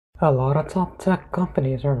A lot of top tech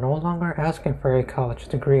companies are no longer asking for a college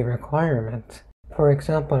degree requirement. For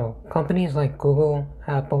example, companies like Google,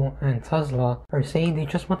 Apple, and Tesla are saying they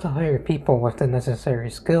just want to hire people with the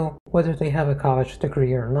necessary skill, whether they have a college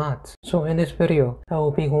degree or not. So in this video, I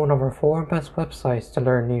will be going over 4 best websites to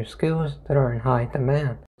learn new skills that are in high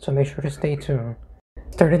demand, so make sure to stay tuned.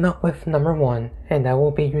 Starting out with number 1, and that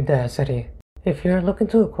will be Udacity. If you're looking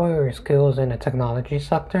to acquire skills in the technology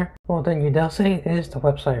sector, well then Udacity is the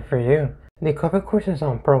website for you. They cover courses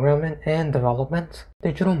on programming and development,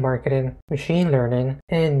 digital marketing, machine learning,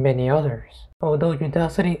 and many others. Although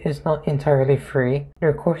Udacity is not entirely free,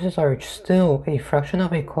 their courses are still a fraction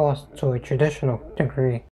of a cost to a traditional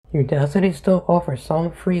degree. Udacity still offers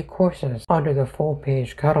some free courses under the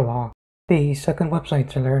full-page catalog. The second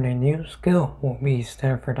website to learn a new skill will be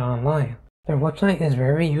Stanford Online. Their website is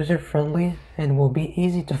very user-friendly and will be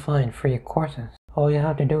easy to find free courses. All you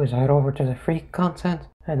have to do is head over to the free content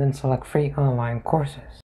and then select free online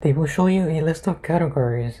courses. They will show you a list of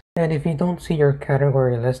categories, and if you don't see your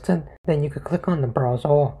category listed, then you could click on the browse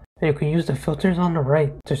all. You can use the filters on the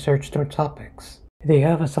right to search through topics. They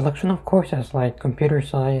have a selection of courses like computer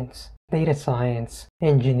science, data science,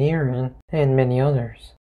 engineering, and many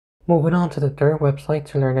others. Moving on to the third website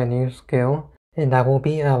to learn a new skill, and that will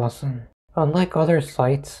be Alison. Unlike other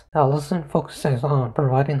sites, Alison focuses on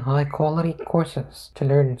providing high-quality courses to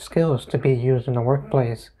learn skills to be used in the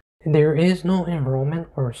workplace. There is no enrollment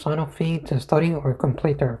or sign-up fee to study or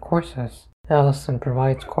complete their courses. Alison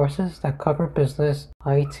provides courses that cover business,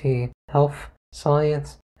 IT, health,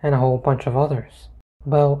 science, and a whole bunch of others.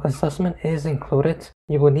 While assessment is included,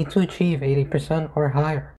 you will need to achieve 80% or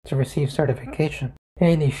higher to receive certification,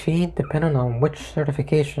 and a fee depending on which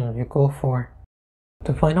certification you go for.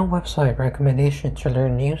 The final website recommendation to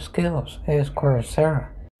learn new skills is Coursera.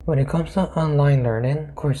 When it comes to online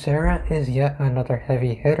learning, Coursera is yet another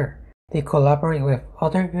heavy hitter. They collaborate with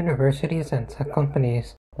other universities and tech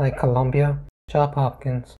companies like Columbia,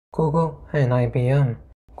 Hopkins, Google, and IBM.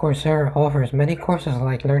 Coursera offers many courses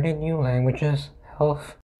like learning new languages,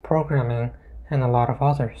 health, programming, and a lot of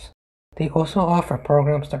others. They also offer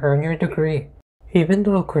programs to earn your degree. Even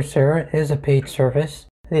though Coursera is a paid service,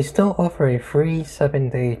 they still offer a free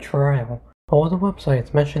 7-day trial. All the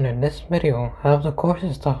websites mentioned in this video have the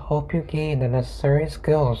courses to help you gain the necessary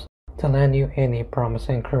skills to land you in a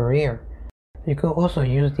promising career. You could also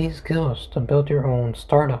use these skills to build your own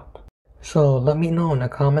startup. So let me know in the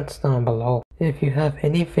comments down below if you have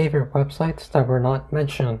any favorite websites that were not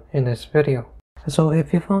mentioned in this video. So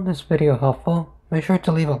if you found this video helpful, make sure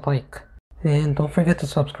to leave a like. And don't forget to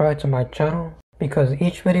subscribe to my channel, because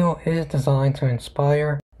each video is designed to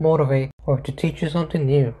inspire, motivate, or to teach you something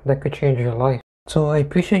new that could change your life. So I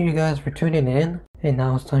appreciate you guys for tuning in, and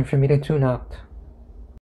now it's time for me to tune out.